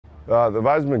The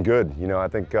vibe's been good. You know, I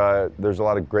think there's a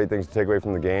lot of great things to take away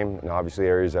from the game, and obviously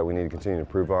areas that we need to continue to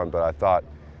improve on. But I thought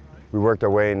we worked our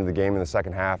way into the game in the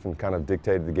second half and kind of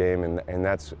dictated the game. And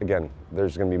that's, again,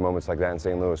 there's going to be moments like that in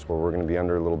St. Louis where we're going to be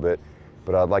under a little bit.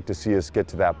 But I'd like to see us get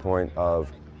to that point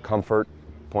of comfort,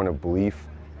 point of belief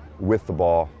with the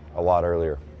ball a lot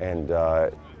earlier. And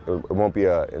it won't be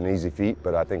an easy feat,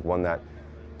 but I think one that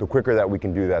the quicker that we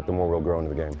can do that, the more we'll grow into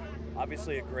the game.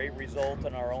 Obviously a great result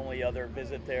in our only other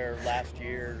visit there last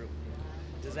year.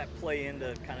 Does that play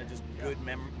into kind of just good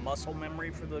muscle memory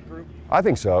for the group? I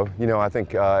think so. You know, I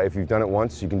think if you've done it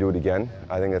once, you can do it again.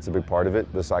 I think that's a big part of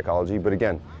it, the psychology. But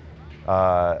again,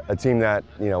 a team that,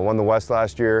 you know, won the West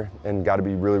last year and got to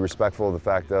be really respectful of the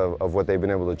fact of what they've been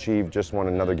able to achieve, just won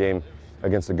another game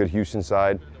against a good Houston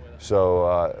side.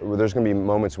 So there's going to be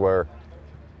moments where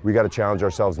we got to challenge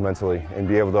ourselves mentally and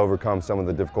be able to overcome some of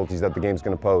the difficulties that the game's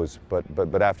going to pose.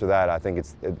 But after that, I think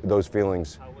those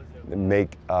feelings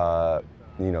make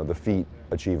you know, the feat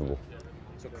achievable.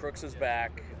 So Crooks is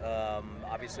back.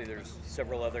 Obviously, there's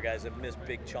several other guys that missed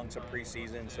big chunks of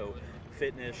preseason. So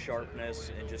fitness,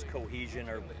 sharpness, and just cohesion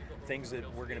are things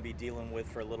that we're going to be dealing with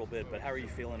for a little bit. But how are you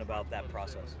feeling about that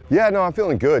process? Yeah, no, I'm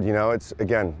feeling good. You know, it's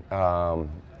again.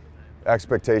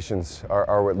 Expectations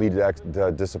are what lead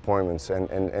to disappointments,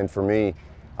 and for me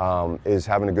is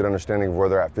having a good understanding of where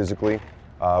they're at physically,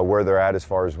 where they're at as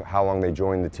far as how long they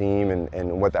joined the team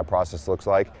and what that process looks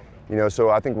like. You know, so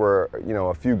I think we're, you know,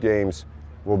 a few games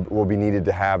will be needed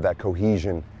to have that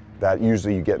cohesion that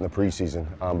usually you get in the preseason.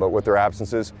 But with their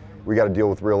absences, we got to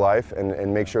deal with real life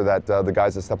and make sure that the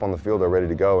guys that step on the field are ready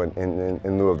to go in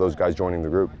lieu of those guys joining the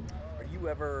group. Are you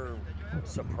ever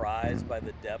surprised by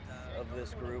the depth of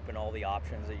this group and all the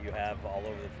options that you have all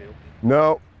over the field?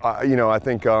 No, you know, I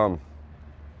think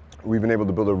we've been able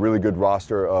to build a really good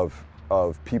roster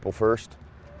of people first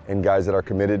and guys that are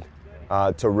committed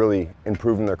to really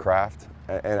improving their craft.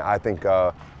 And I think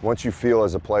once you feel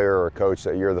as a player or a coach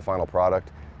that you're the final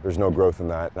product, there's no growth in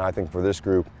that. And I think for this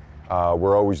group,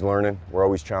 we're always learning, we're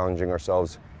always challenging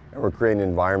ourselves, and we're creating an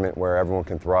environment where everyone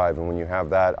can thrive. And when you have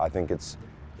that, I think it's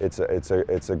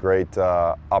a great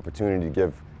opportunity to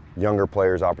give younger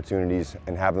players opportunities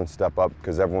and have them step up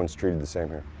because everyone's treated the same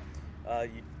here.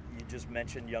 You just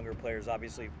mentioned younger players.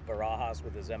 Obviously, Barajas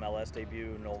with his MLS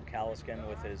debut, Noel Caliscan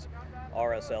with his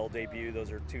RSL debut.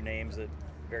 Those are two names that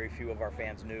very few of our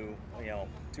fans knew, you know,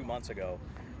 2 months ago.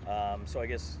 So I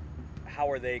guess,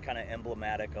 how are they kind of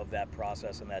emblematic of that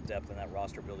process and that depth and that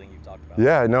roster building you talked about?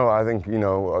 Yeah, no, I think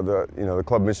the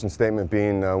club mission statement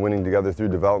being winning together through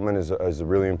development is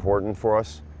really important for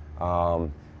us.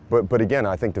 But again,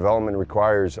 I think development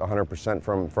requires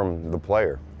 100% from the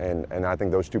player, and I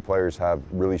think those two players have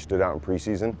really stood out in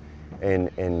preseason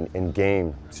in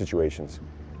game situations,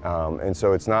 and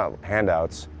so it's not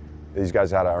handouts. These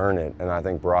guys had to earn it, and I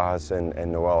think Barajas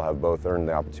and Noel have both earned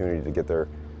the opportunity to get their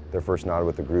first nod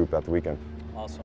with the group at the weekend. Awesome.